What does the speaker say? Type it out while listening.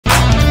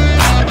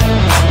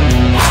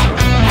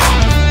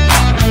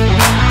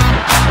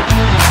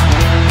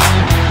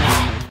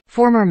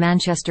Former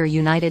Manchester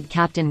United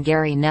captain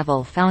Gary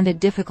Neville found it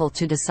difficult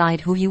to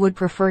decide who he would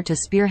prefer to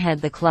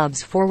spearhead the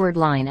club's forward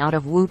line out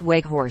of Wout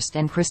Weghorst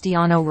and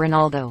Cristiano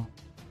Ronaldo.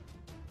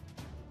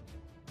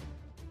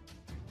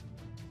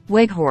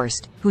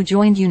 Weghorst, who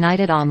joined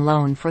United on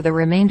loan for the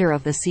remainder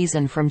of the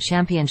season from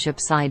Championship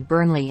side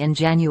Burnley in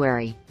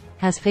January,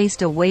 has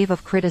faced a wave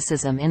of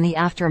criticism in the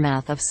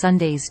aftermath of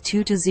Sunday's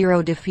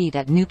 2-0 defeat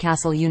at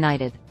Newcastle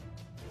United.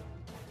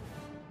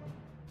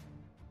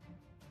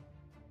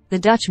 The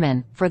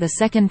Dutchman, for the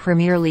second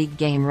Premier League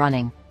game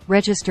running,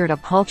 registered a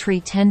paltry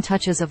 10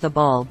 touches of the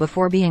ball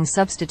before being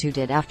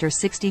substituted after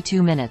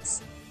 62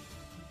 minutes.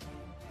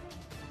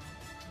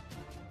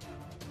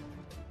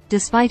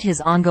 Despite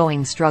his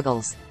ongoing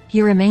struggles,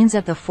 he remains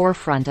at the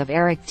forefront of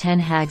Erik ten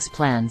Hag's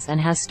plans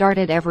and has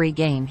started every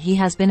game he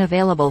has been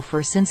available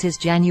for since his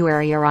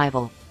January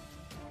arrival.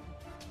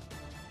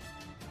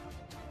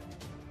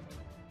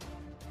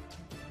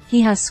 He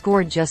has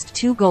scored just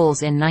 2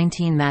 goals in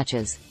 19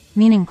 matches,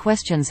 meaning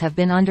questions have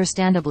been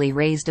understandably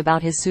raised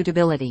about his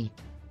suitability.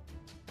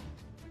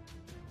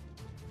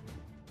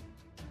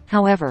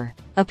 However,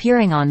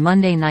 appearing on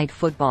Monday Night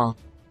Football,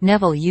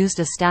 Neville used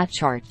a stat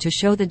chart to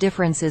show the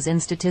differences in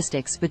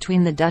statistics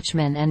between the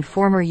Dutchman and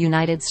former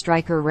United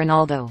striker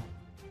Ronaldo.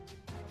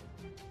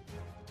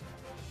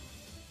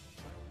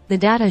 The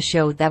data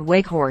showed that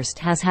Weghorst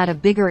has had a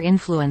bigger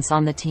influence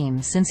on the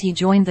team since he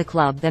joined the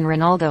club than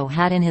Ronaldo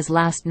had in his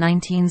last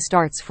 19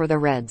 starts for the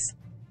Reds.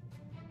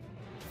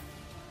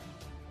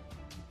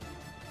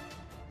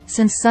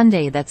 Since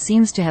Sunday, that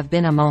seems to have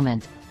been a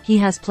moment. He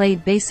has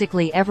played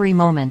basically every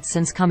moment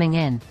since coming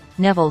in,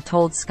 Neville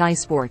told Sky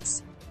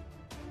Sports.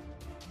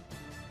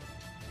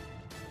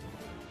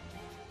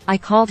 I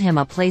called him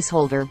a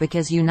placeholder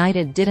because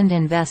United didn't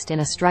invest in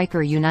a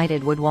striker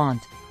United would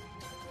want.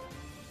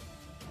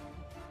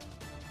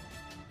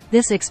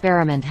 This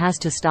experiment has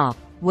to stop.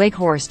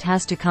 Weghorst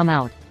has to come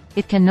out.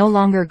 It can no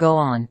longer go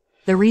on.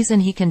 The reason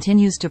he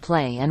continues to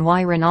play and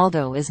why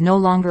Ronaldo is no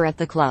longer at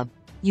the club.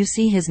 You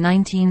see his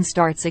 19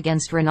 starts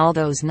against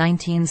Ronaldo's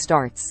 19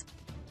 starts.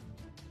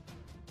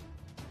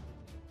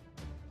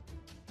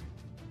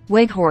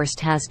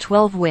 Weghorst has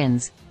 12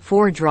 wins,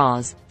 4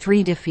 draws,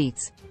 3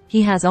 defeats.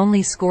 He has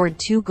only scored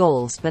 2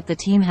 goals, but the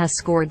team has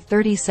scored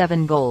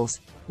 37 goals.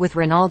 With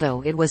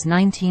Ronaldo it was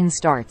 19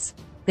 starts.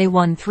 They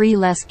won 3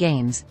 less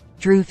games,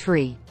 drew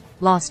 3,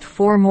 lost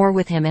 4 more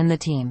with him in the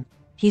team.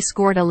 He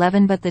scored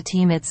 11 but the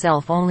team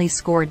itself only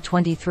scored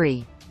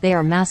 23. They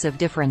are massive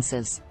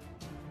differences.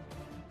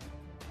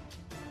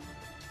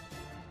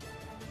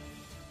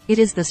 It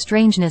is the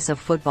strangeness of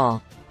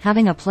football,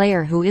 having a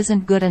player who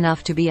isn't good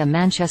enough to be a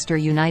Manchester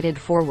United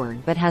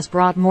forward but has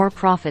brought more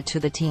profit to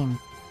the team.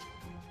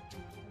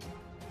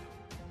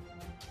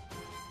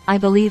 I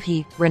believe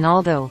he,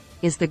 Ronaldo,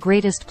 is the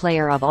greatest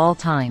player of all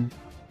time.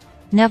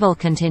 Neville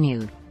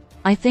continued.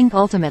 I think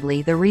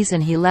ultimately the reason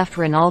he left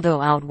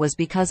Ronaldo out was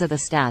because of the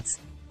stats.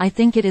 I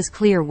think it is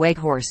clear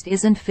Weghorst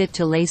isn't fit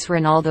to lace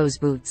Ronaldo's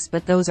boots,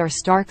 but those are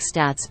stark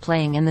stats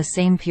playing in the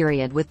same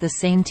period with the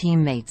same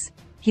teammates.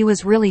 He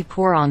was really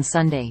poor on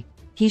Sunday.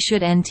 He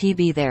should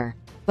be there.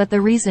 But the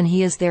reason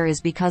he is there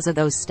is because of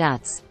those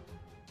stats.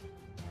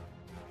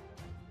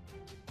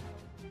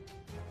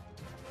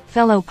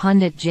 Fellow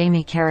pundit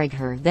Jamie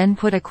Carragher then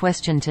put a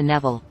question to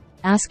Neville,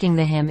 asking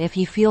him if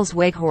he feels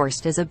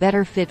Weghorst is a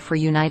better fit for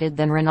United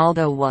than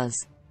Ronaldo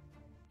was.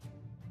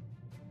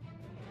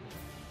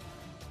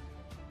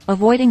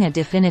 Avoiding a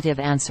definitive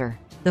answer,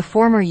 the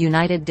former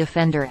United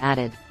defender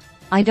added,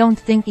 I don't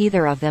think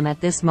either of them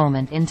at this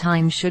moment in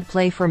time should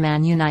play for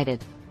Man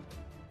United.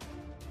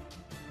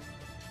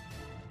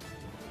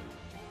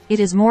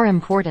 It is more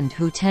important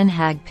who Ten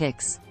Hag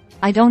picks.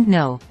 I don't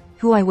know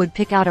who I would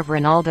pick out of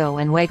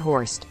Ronaldo and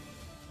Weghorst.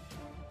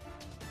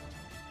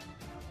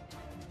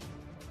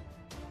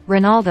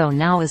 Ronaldo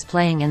now is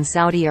playing in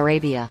Saudi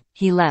Arabia.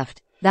 He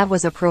left. That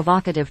was a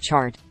provocative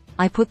chart.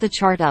 I put the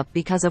chart up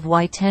because of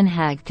why Ten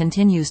Hag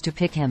continues to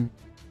pick him.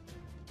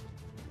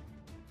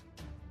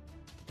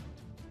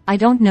 I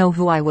don't know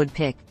who I would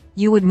pick.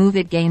 You would move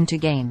it game to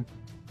game.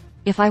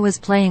 If I was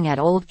playing at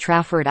Old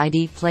Trafford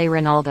I'd play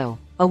Ronaldo.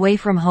 Away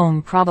from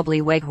home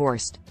probably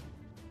Weghorst.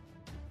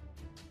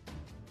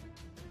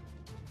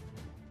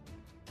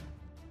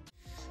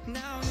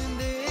 Now